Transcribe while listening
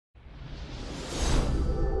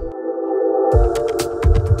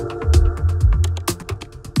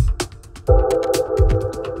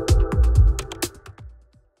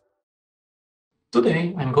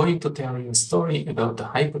Today, I'm going to tell you a story about the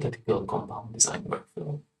hypothetical compound design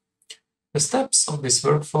workflow. The steps of this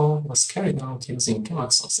workflow was carried out using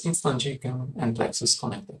ChemAxon's instant JChem and Plexus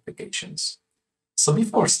Connect applications. So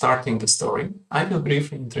before starting the story, I will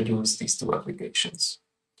briefly introduce these two applications.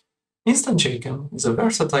 Instant JChem is a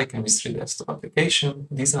versatile chemistry desktop application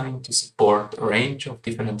designed to support a range of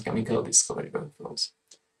different chemical discovery workflows.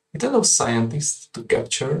 It allows scientists to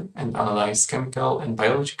capture and analyze chemical and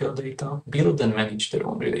biological data, build and manage their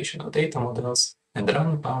own relational data models, and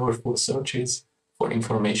run powerful searches for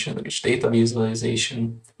information-rich data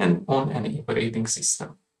visualization and on any operating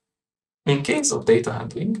system. In case of data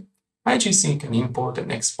handling, IGC can import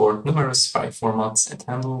and export numerous file formats and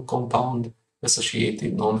handle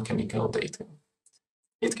compound-associated non-chemical data.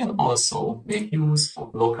 It can also make use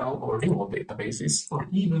of local or remote databases or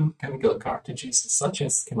even chemical cartridges such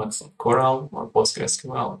as ChemAxon Coral or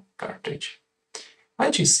PostgreSQL cartridge.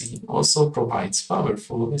 IGC also provides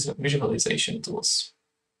powerful visualization tools.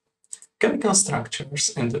 Chemical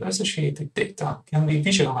structures and the associated data can be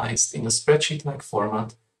visualized in a spreadsheet-like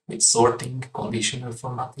format with sorting, conditional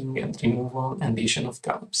formatting, and removal and addition of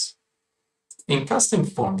columns. In custom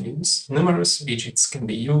form views, numerous widgets can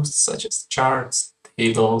be used such as charts,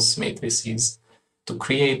 tables, matrices, to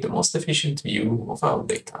create the most efficient view of our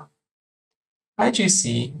data.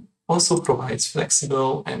 IGC also provides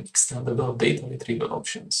flexible and extendable data retrieval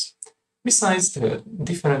options. Besides the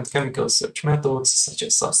different chemical search methods such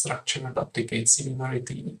as substructure, duplicate,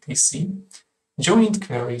 similarity, etc., joint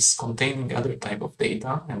queries containing other type of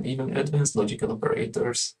data and even advanced logical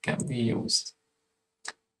operators can be used.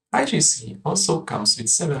 IGC also comes with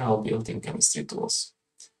several built-in chemistry tools.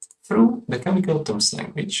 Through the chemical terms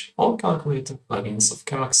language, all calculator plugins of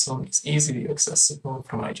ChemAxon is easily accessible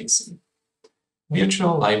from IGC.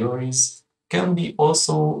 Virtual libraries can be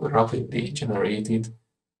also rapidly generated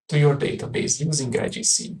to your database using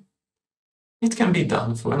IGC. It can be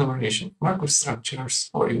done through enumeration of Markov structures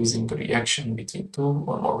or using a reaction between two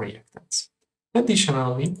or more reactants.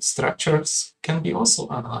 Additionally, structures can be also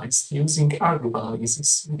analyzed using R group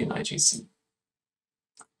analysis within IGC.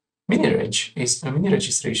 MiniReg is a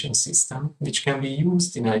mini-registration system which can be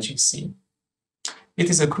used in IGC. It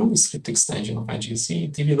is a Groovy script extension of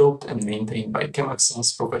IGC developed and maintained by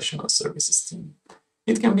ChemAxon's professional services team.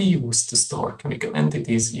 It can be used to store chemical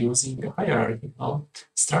entities using a hierarchical,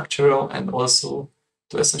 structural, and also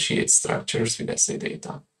to associate structures with assay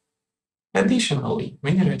data. Additionally,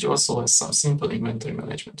 MiniReg also has some simple inventory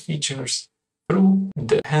management features through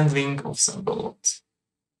the handling of sample lots.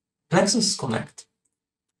 Plexus Connect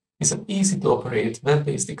is an easy-to-operate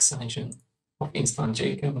web-based extension of instant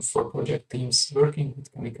JChem for project teams working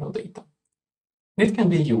with chemical data. It can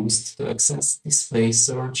be used to access, display,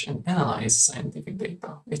 search, and analyze scientific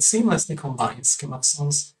data. It seamlessly combines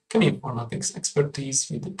ChemAxon's cheminformatics expertise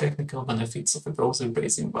with the technical benefits of a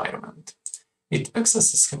browser-based environment. It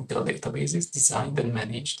accesses chemical databases designed and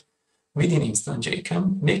managed within instant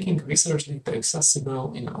JChem, making research data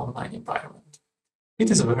accessible in an online environment. It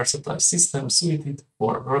is a versatile system suited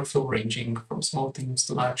for workflow ranging from small teams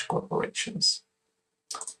to large corporations.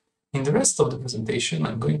 In the rest of the presentation,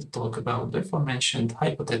 I'm going to talk about the aforementioned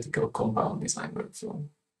hypothetical compound design workflow.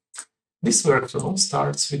 This workflow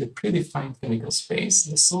starts with a predefined chemical space,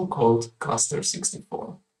 the so-called cluster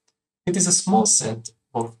 64. It is a small set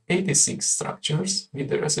of 86 structures with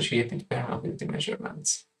their associated permeability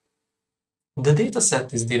measurements. The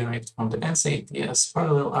dataset is derived from the SATS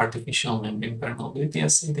parallel artificial membrane permeability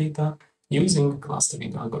assay data using a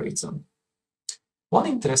clustering algorithm. One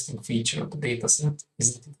interesting feature of the dataset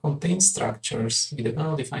is that it contains structures with a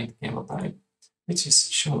well-defined chemotype, which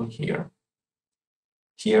is shown here.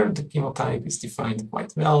 Here, the chemotype is defined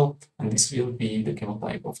quite well, and this will be the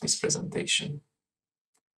chemotype of this presentation.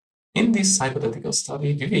 In this hypothetical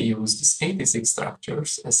study, we will use these 86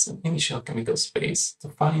 structures as an initial chemical space to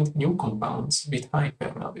find new compounds with high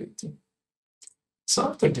permeability. So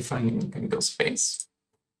after defining the chemical space,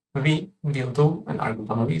 we will do an R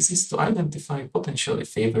group analysis to identify potentially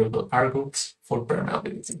favorable R groups for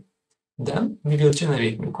permeability. Then we will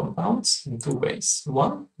generate new compounds in two ways.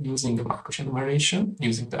 One, using the Markov enumeration,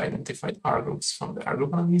 using the identified R groups from the R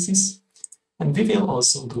group analysis. And we will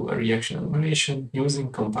also do a reaction enumeration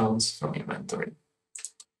using compounds from inventory.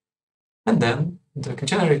 And then the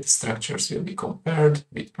generated structures will be compared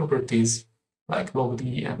with properties like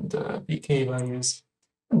log-D and pK values.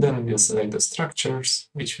 And then we will select the structures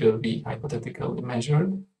which will be hypothetically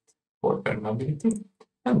measured for permeability.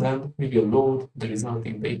 And then we will load the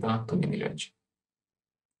resulting data to MiniReg.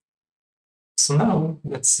 So now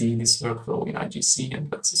let's see this workflow in IGC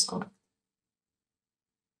and Plexus Connect.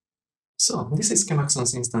 So, this is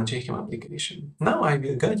ChemAxon's instant JChem application. Now I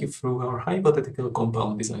will guide you through our hypothetical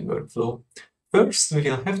compound design workflow. First, we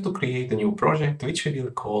will have to create a new project which we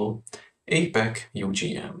will call APAC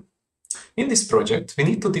UGM. In this project, we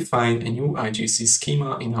need to define a new IGC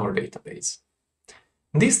schema in our database.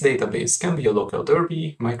 This database can be a local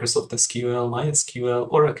Derby, Microsoft SQL,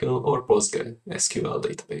 MySQL, Oracle, or PostgreSQL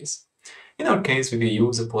database. In our case, we will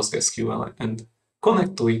use a PostgreSQL and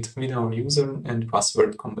connect to it with our user and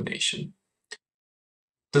password combination.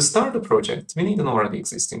 To start the project, we need an already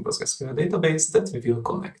existing PostgreSQL database that we will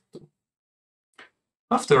connect to.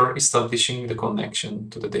 After establishing the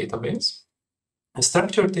connection to the database, a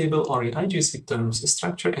structure table, or in IGC terms, a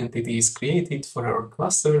structure entity, is created for our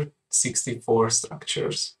cluster 64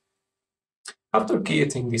 structures. After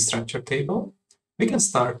creating the structure table, we can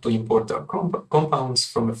start to import our compounds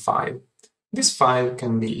from a file. This file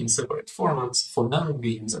can be in separate formats. For now,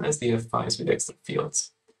 we use an SDF files with extra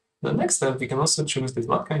fields. The next step, we can also choose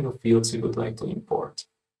what kind of fields we would like to import.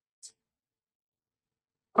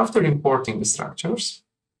 After importing the structures,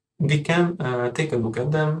 we can take a look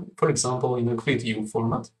at them, for example, in a grid view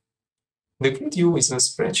format. The grid view is a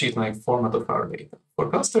spreadsheet-like format of our data. For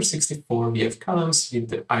cluster 64, we have columns with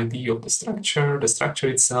the ID of the structure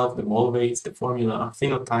itself, the mole weight, the formula,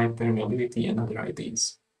 phenotype, permeability, and other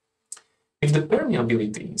IDs. If the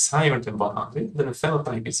permeability is higher than 100, then the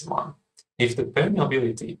phenotype is 1. If the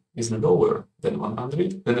permeability is lower than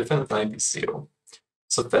 100, then the phenotype is 0.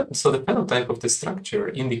 So the phenotype of the structure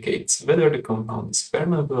indicates whether the compound is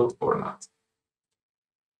permeable or not.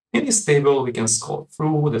 In this table, we can scroll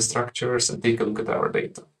through the structures and take a look at our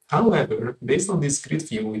data. However, based on this grid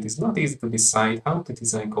view, it is not easy to decide how to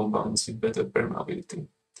design compounds with better permeability.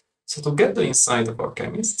 So to get the insight of our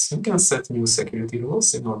chemists, we can set new security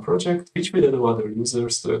rules in our project, which will allow other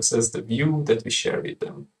users to access the view that we share with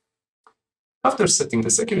them. After setting the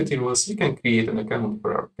security rules, we can create an account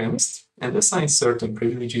for our chemist and assign certain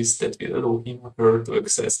privileges that will allow him or her to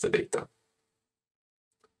access the data.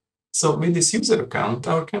 So with this user account,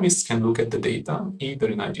 our chemists can look at the data either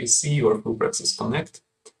in IGC or through Plexus Connect,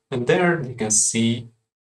 and there they can see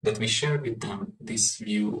that we share with them this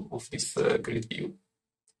view of this grid view.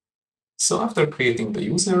 So after creating the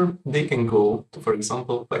user, they can go to, for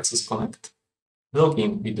example, Plexus Connect, log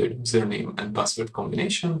in with their username and password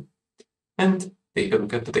combination, and take a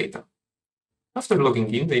look at the data. After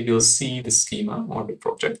logging in, they will see the schema or the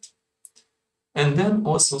project, and then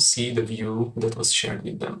also see the view that was shared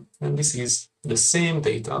with them. And this is the same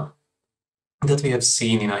data that we have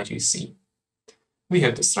seen in IGC. We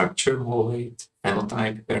have the structure, mole weight,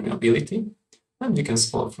 phenotype, permeability, and we can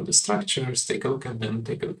scroll through the structures, take a look at them,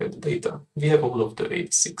 take a look at the data. We have all of the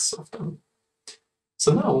 86 of them.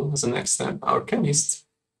 So now, as a next step, our chemist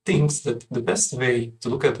thinks that the best way to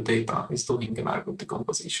look at the data is doing an R group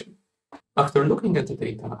decomposition. After looking at the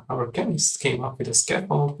data, our chemists came up with a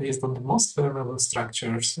scaffold based on the most permeable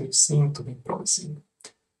structures which seem to be promising.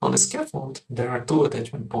 On the scaffold, there are two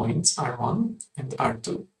attachment points, R1 and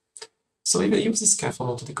R2. So we will use the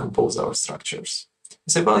scaffold to decompose our structures.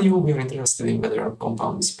 As a value, we are interested in whether our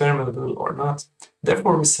compound is permeable or not.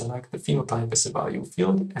 Therefore, we select the phenotype as a value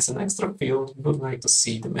field. As an extra field, we would like to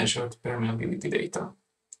see the measured permeability data.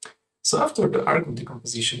 So after the R group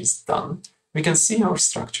decomposition is done, we can see our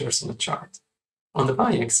structures on the chart. On the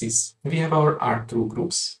y-axis, we have our R2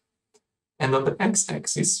 groups. And on the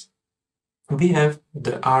x-axis, we have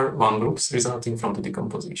the R1 groups resulting from the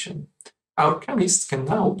decomposition. Our chemists can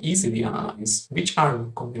now easily analyze which R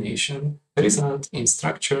group combination result in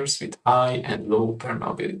structures with high and low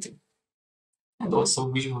permeability. And also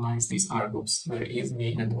visualize these R groups very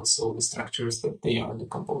easily and also the structures that they are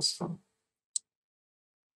decomposed from.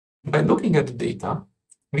 By looking at the data,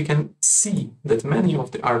 we can see that many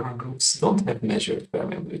of the R1 groups don't have measured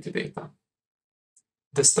permeability data.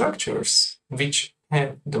 The structures which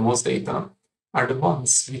have the most data are the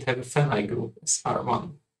ones which have a phenol group as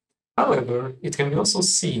R1. However, it can be also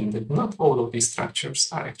seen that not all of these structures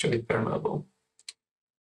are actually permeable.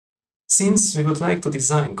 Since we would like to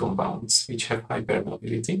design compounds which have high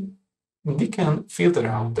permeability, we can filter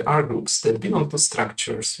out the R groups that belong to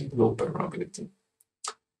structures with low permeability.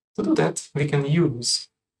 To do that, we can use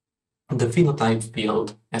the phenotype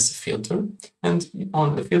field as a filter, and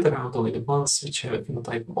filter out only the ones which have a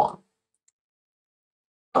phenotype 1.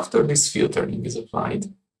 After this filtering is applied,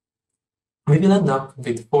 we will end up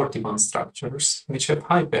with 41 structures which have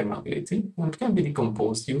high permeability and can be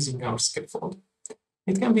decomposed using our scaffold.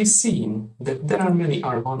 It can be seen that there are many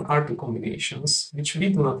R1, R2 combinations which we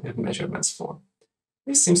do not have measurements for.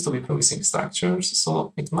 This seems to be promising structures,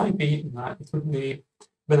 so it would be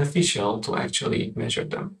beneficial to actually measure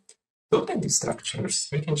them. To obtain these structures,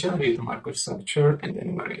 we can generate a microstructure and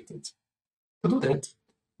enumerate it. To do that,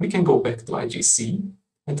 we can go back to IGC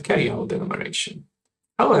and carry out the enumeration.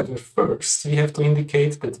 However, first we have to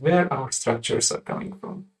indicate that where our structures are coming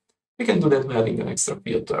from. We can do that by adding an extra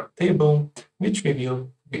field to our table, which we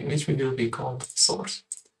will be called source.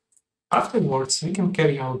 Afterwards, we can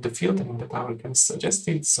carry out the filtering that our chemist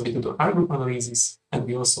suggested, so we do the R group analysis and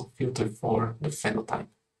we also filter for the phenotype.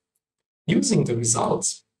 Using the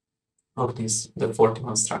results of the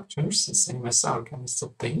 41 structures, the same as our chemists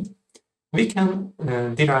obtained, we can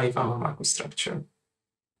derive our microstructure.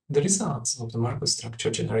 The results of the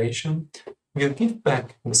microstructure generation will give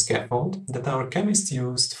back the scaffold that our chemist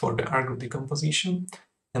used for the R group decomposition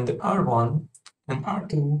and the R1 and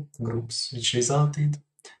R2 groups, which resulted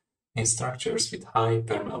in structures with high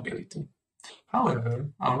permeability. However,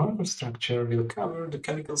 our microstructure will cover the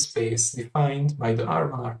chemical space defined by the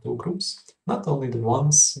R1, R2 groups, not only the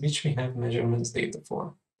ones which we have measurements data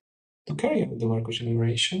for. To carry out the Markov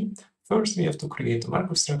enumeration, first we have to create a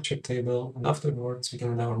microstructure table, and afterwards we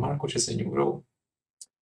can add our Markov as a new row.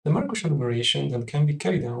 The Markov enumeration then can be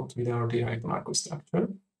carried out with our derived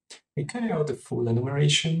microstructure. We carry out the full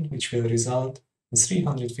enumeration, which will result in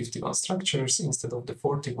 351 structures instead of the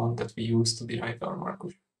 41 that we used to derive our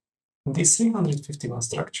Markov. These 351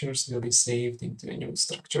 structures will be saved into a new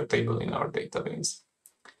structure table in our database.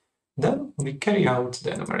 Then we carry out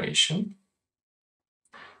the enumeration.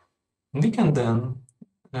 We can then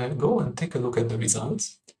go and take a look at the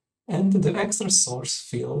results, and the extra source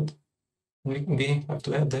field, we have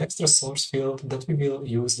to add the extra source field that we will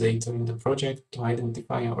use later in the project to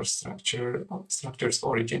identify our structure's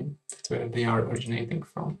origin, where they are originating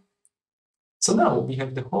from. So now we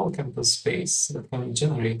have the whole chemical space that can be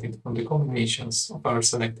generated from the combinations of our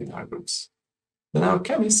selected R groups. Then our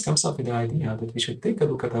chemist comes up with the idea that we should take a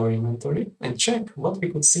look at our inventory and check what we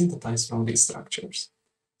could synthesize from these structures.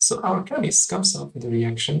 So our chemist comes up with a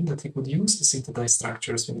reaction that he could use to synthesize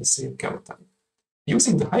structures with the same chemotype.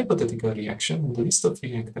 Using the hypothetical reaction and the list of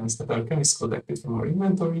reactants that our chemist collected from our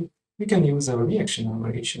inventory, we can use our reaction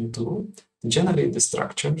enumeration tool to generate the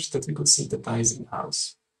structures that we could synthesize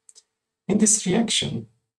in-house. In this reaction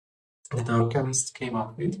that our chemist came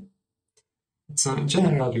up with, it's a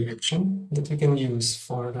general reaction that we can use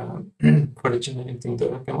for generating the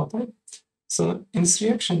chemotype. So in this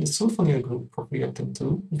reaction, the sulfonyl group of reactant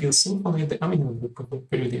 2 will sulfonate the amino group of the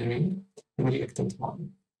pyridine ring in reactant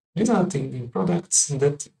 1, resulting in products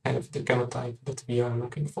that have the chemotype that we are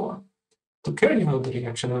looking for. To carry out the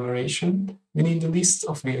reaction enumeration, we need a list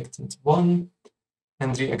of reactant 1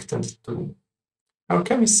 and reactant 2. Our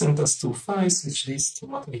chemist sent us two files which list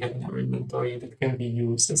what we have in our inventory that can be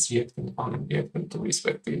used as reactant 1 and reactant 2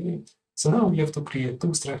 respectively. So now we have to create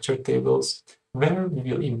two structure tables where we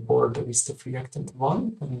will import the list of reactant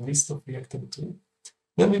 1 and the list of reactant 2.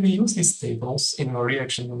 Then we will use these tables in our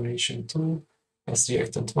reaction enumeration tool as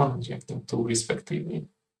reactant 1 and reactant 2 respectively.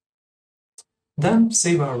 Then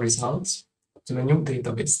save our results to a new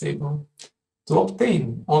database table. To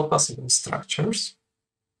obtain all possible structures,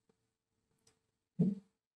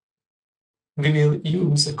 we will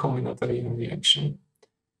use a combinatorial reaction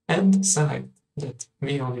and select that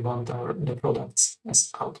we only want the products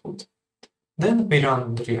as output. Then we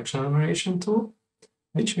run the reaction enumeration tool,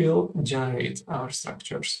 which will generate our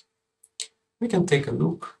structures. We can take a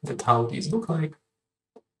look at how these look like,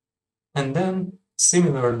 and then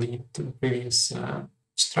similarly to the previous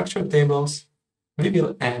structure tables, we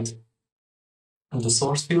will add the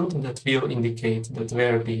source field that will indicate that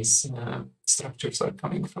where these structures are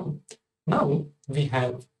coming from. Now we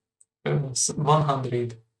have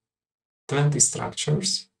 120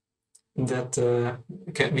 structures that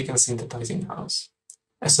we can synthesize in-house.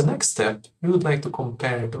 As a next step, we would like to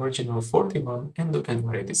compare the original 41 and the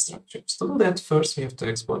enumerated structures. To do that, first we have to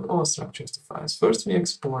export all structures to files. First, we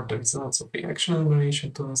export the results of reaction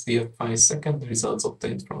enumeration to SDF files. Second, the results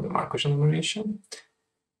obtained from the Markov enumeration.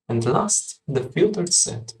 And last, the filtered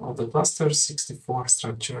set of the cluster 64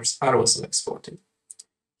 structures are also exported.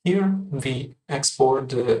 Here we export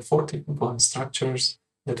the 41 structures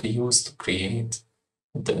that we use to create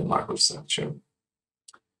the Markov structure.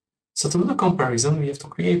 So to do the comparison, we have to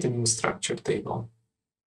create a new structure table.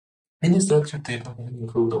 In the structure table, we will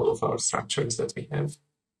include all of our structures that we have,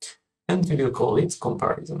 and we will call it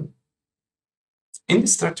comparison. In the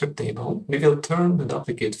structure table, we will turn the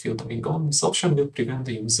duplicate filtering on. This option will prevent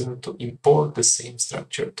the user to import the same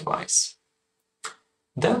structure twice.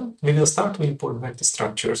 Then we will start to import back the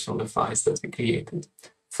structures from the files that we created.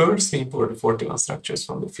 First, we import the 41 structures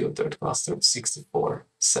from the filtered cluster 64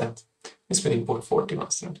 set. This will import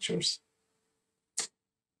 41 structures.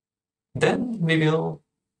 Then we will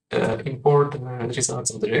import the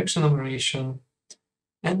results of the reaction enumeration,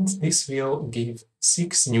 and this will give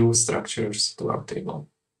 6 new structures to our table.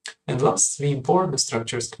 And last, we import the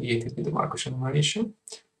structures created with the Markov enumeration.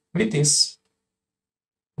 With this,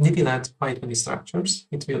 we will add Python structures.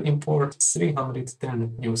 It will import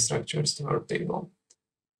 310 new structures to our table.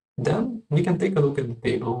 Then we can take a look at the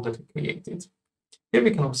table that we created. Here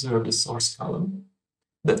we can observe the source column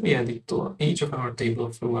that we added to each of our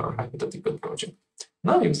table through our hypothetical project.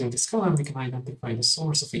 Now, using this column, we can identify the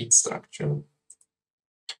source of each structure.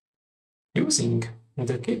 Using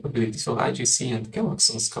the capabilities of IGC and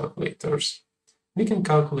ChemAxon's calculators, we can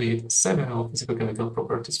calculate several physicochemical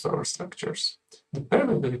properties for our structures. The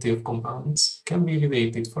permeability of compounds can be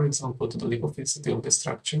related, for example, to the lipophilicity of the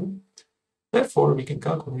structure. Therefore, we can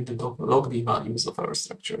calculate the log-D values of our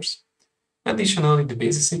structures. Additionally, the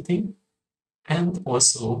basicity and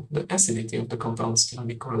also the acidity of the compounds can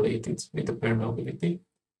be correlated with the permeability.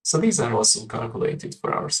 So these are also calculated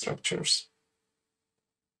for our structures.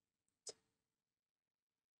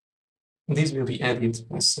 These will be added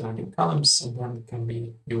as new columns and then can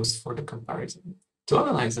be used for the comparison. To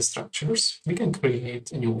analyze the structures, we can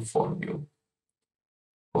create a new form view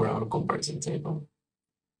for our comparison table.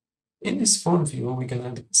 In this form view, we can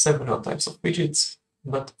add several types of widgets,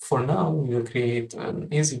 but for now, we will create an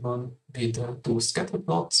easy one with 2 scatter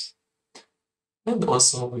plots. And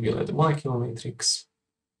also, we will add a molecule matrix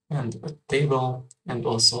and a table and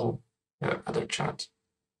also other chart.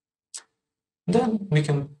 Then we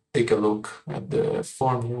can take a look at the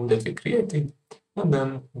form view that we created and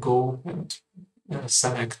then go and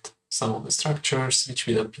select some of the structures which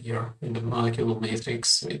will appear in the molecule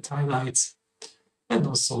matrix with highlights, and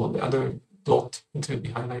also on the other plot it will be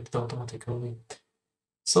highlighted automatically.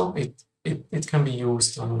 So it can be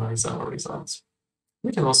used to analyze our results.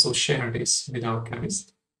 We can also share this with our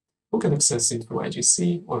chemist, who can access it through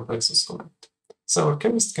IGC or Plexus Connect. So our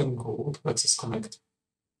chemist can go to Plexus Connect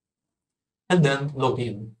and then log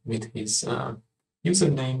in with his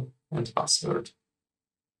username and password.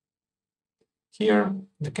 Here,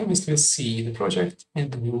 the chemist will see the project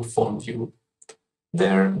and the new form view.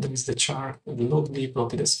 There is the chart, the log-D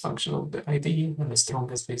plotted as a function of the ID and the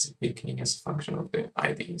strongest basic peaking as a function of the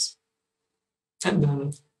IDs. And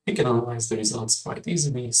then he can analyze the results quite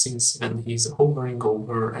easily, since when he's hovering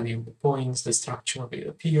over any of the points, the structure will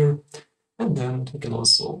appear. And then he can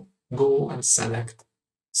also go and select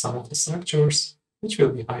some of the structures, which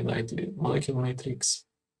will be highlighted in molecule matrix,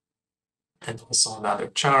 and also on other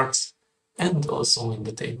charts, and also in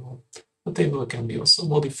the table. The table can be also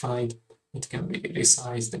modified, it can be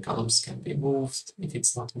resized, the columns can be moved if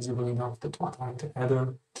it's not visible enough that what are the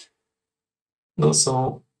header. And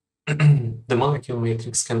also, the molecule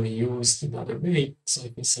matrix can be used in another way. So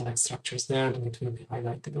if we select structures there, then it will be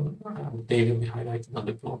highlighted on, they will be highlighted on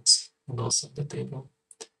the plots and also the table.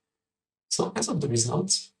 So as of the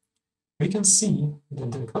results, we can see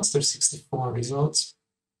that the cluster 64 results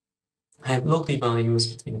have log-D values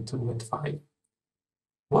between 2 and 5.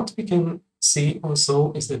 What we can see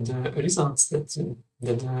also is that the results that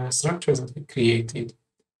the structures that we created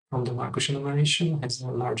from the Markov enumeration has a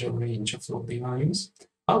larger range of log-D values.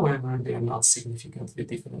 However, they are not significantly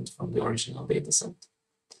different from the original dataset.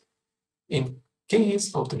 In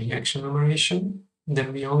case of the reaction enumeration,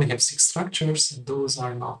 then we only have 6 structures. Those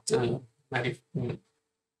are not don't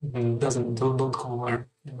cover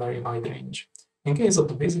a very wide range. In case of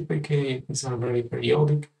the basic pK, these are very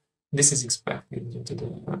periodic. This is expected due to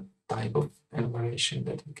the type of enumeration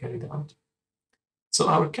that we carried out. So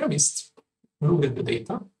our chemist looked at the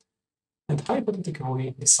data and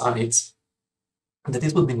hypothetically decides that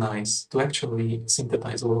it would be nice to actually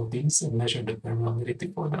synthesize all of these and measure the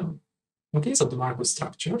permeability for them. In case of the Markov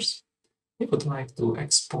structures, we would like to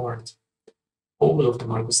export all of the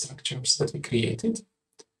Markov structures that we created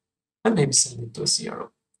and maybe send it to a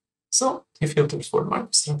CRO. So he filters for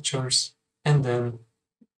Markov structures and then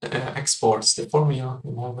exports the formula,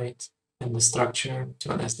 the mole weight, and the structure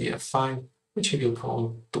to an SDF file, which he will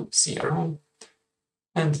call to CRO,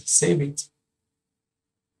 and save it,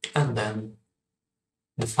 and then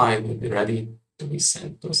the file will be ready to be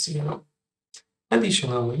sent to a CRO.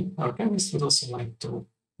 Additionally, our chemist would also like to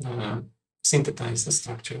synthesize the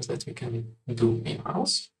structures that we can do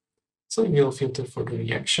in-house. So we will filter for the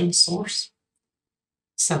reaction source,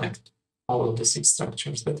 select all of the 6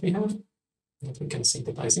 structures that we have, that we can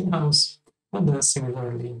synthesize in-house, and then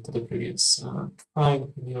similarly to the previous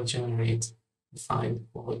file, we will generate a file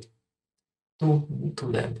called to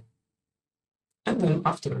lab. And then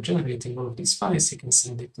after generating all of these files, you can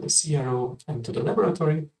send it to the CRO and to the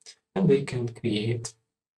laboratory, and they can create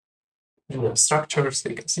structures,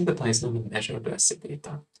 they can synthesize them and measure the assay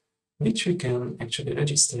data. which we can actually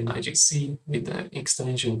register in IGC with the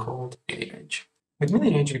extension called minireg. With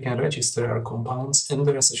minireg, we can register our compounds and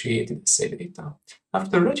their associated assay data.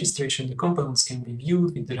 After registration, the compounds can be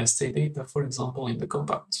viewed with the assay data, for example, in the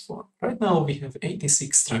compounds form. Right now, we have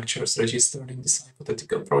 86 structures registered in this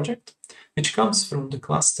hypothetical project, which comes from the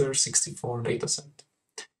cluster 64 dataset.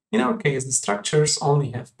 In our case, the structures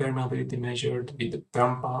only have permeability measured with the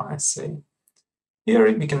PERMPA assay.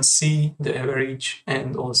 Here we can see the average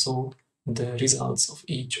and also the results of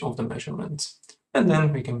each of the measurements. And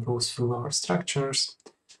then we can go through our structures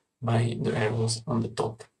by the arrows on the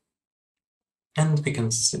top. And we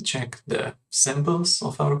can check the samples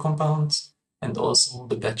of our compounds and also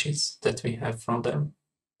the batches that we have from them.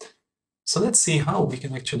 So let's see how we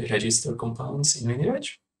can actually register compounds in minireg.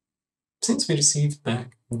 Since we received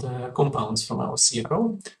back the compounds from our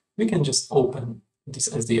CRO, we can just open this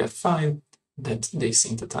SDF file that they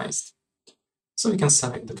synthesized. So we can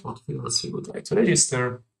select that what fields we would like to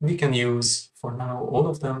register. We can use, for now, all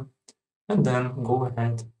of them, and then go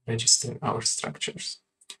ahead, register our structures.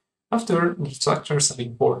 After the structures are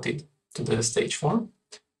imported to the stage form,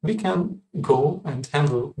 we can go and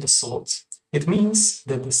handle the salts. It means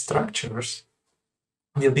that the structures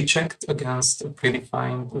will be checked against a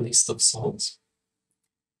predefined list of salts.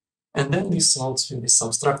 And then these salts will be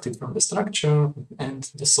subtracted from the structure, and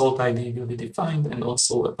the salt ID will be defined, and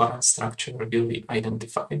also a parent structure will be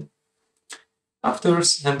identified. After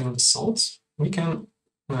handling the salts, we can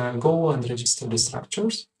go and register the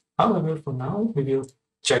structures. However, for now, we will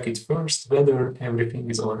check it first, whether everything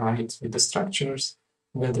is all right with the structures,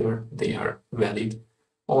 whether they are valid,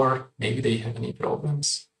 or maybe they have any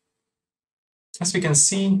problems. As we can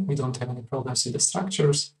see, we don't have any problems with the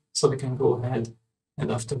structures, so we can go ahead and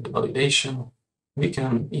after the validation, we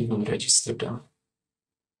can even register them.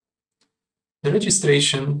 The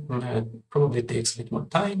registration probably takes a bit more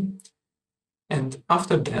time, and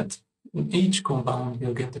after that, each compound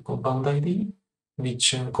will get the compound ID,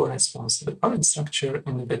 which corresponds to the parent structure,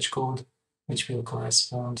 and the batch code, which will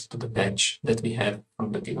correspond to the batch that we have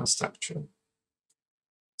from the given structure.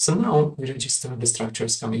 So now we register the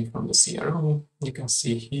structures coming from the CRO. You can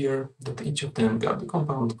see here that each of them got the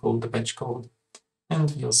compound code, the batch code, and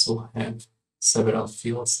we also have several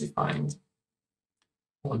fields defined,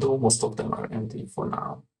 although most of them are empty for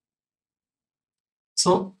now.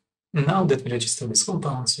 So now that we register these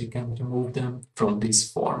compounds, we can remove them from this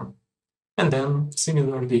form. And then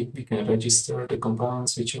similarly, we can register the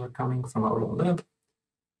compounds which are coming from our own lab.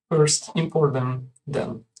 First, import them,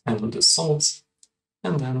 then handle the salts,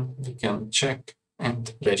 and then we can check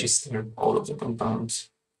and register all of the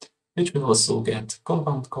compounds, which will also get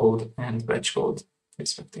compound code and batch code,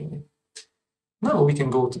 respectively. Now we can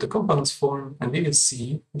go to the compounds form, and we will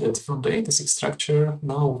see that from the 86 structure,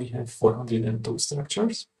 now we have 402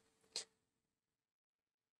 structures,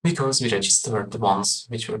 because we registered the ones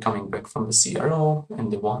which were coming back from the CRO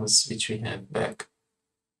and the ones which we have back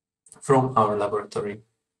from our laboratory.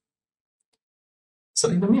 So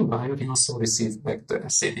in the meanwhile, we also received back the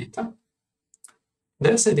assay data.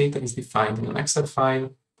 The assay data is defined in an Excel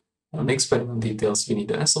file. On the experiment details, we need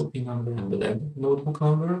the SOP number and the lab notebook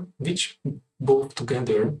number, which both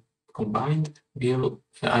together, combined, will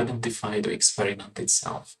identify the experiment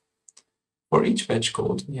itself. For each batch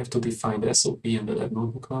code, we have to define the SOP and the lab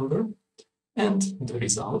notebook number, and the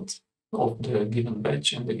result of the given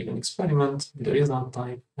batch and the given experiment with the result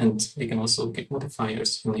type, and we can also get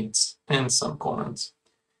modifiers, units, and some comments.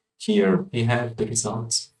 Here we have the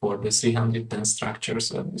results for the 310 structures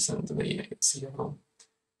that we sent to the CRO.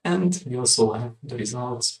 And we also have the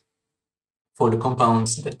results for the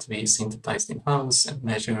compounds that we synthesized in-house and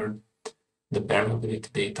measured the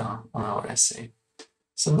permeability data on our assay.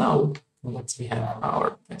 So now that we have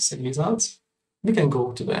our assay results, we can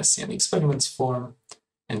go to the assay and experiments form,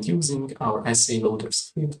 and using our assay loader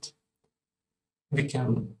script, we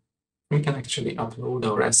can actually upload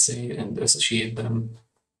our assay and associate them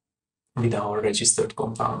with our registered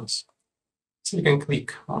compounds. So we can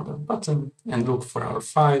click on the button and look for our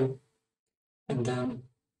file, and then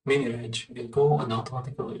minireg will go and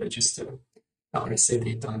automatically register our assay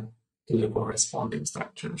data to the corresponding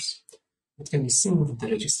structures. It can be seen that the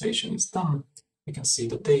registration is done. We can see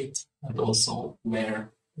the date and also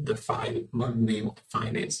where the file, name of the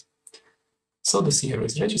file is. So the CR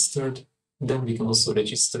is registered. Then we can also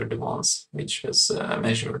register the ones which was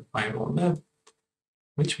measured by our own lab,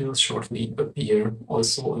 which will shortly appear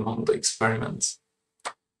also among the experiments.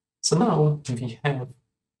 So now we have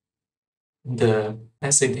the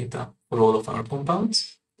assay data for all of our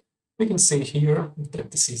compounds. We can see here that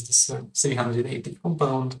this is the 380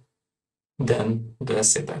 compound, then the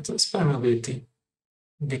assay title is permeability,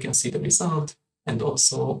 we can see the result, and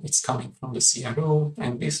also it's coming from the CRO,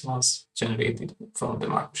 and this was generated from the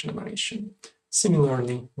Markov enumeration.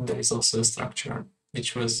 Similarly, there is also a structure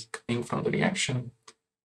which was coming from the reaction,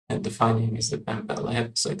 and the file name is the PEMPEL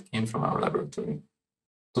lab, so it came from our laboratory.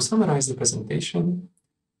 To summarize the presentation,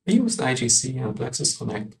 we used IGC and Plexus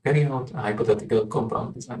Connect to carry out a hypothetical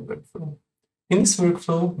compound design workflow. In this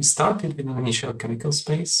workflow, we started with an initial chemical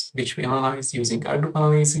space, which we analyzed using R group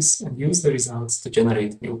analysis and used the results to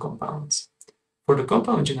generate new compounds. For the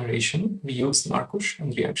compound generation, we used Markov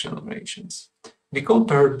and reaction enumerations. We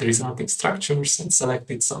compared the resulting structures and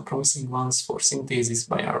selected some promising ones for synthesis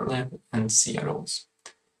by our lab and CROs.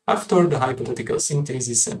 After the hypothetical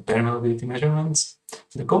synthesis and permeability measurements,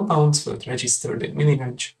 the compounds were registered in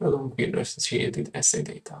mini-reg along with associated assay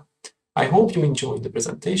data. I hope you enjoyed the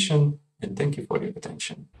presentation, and thank you for your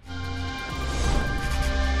attention.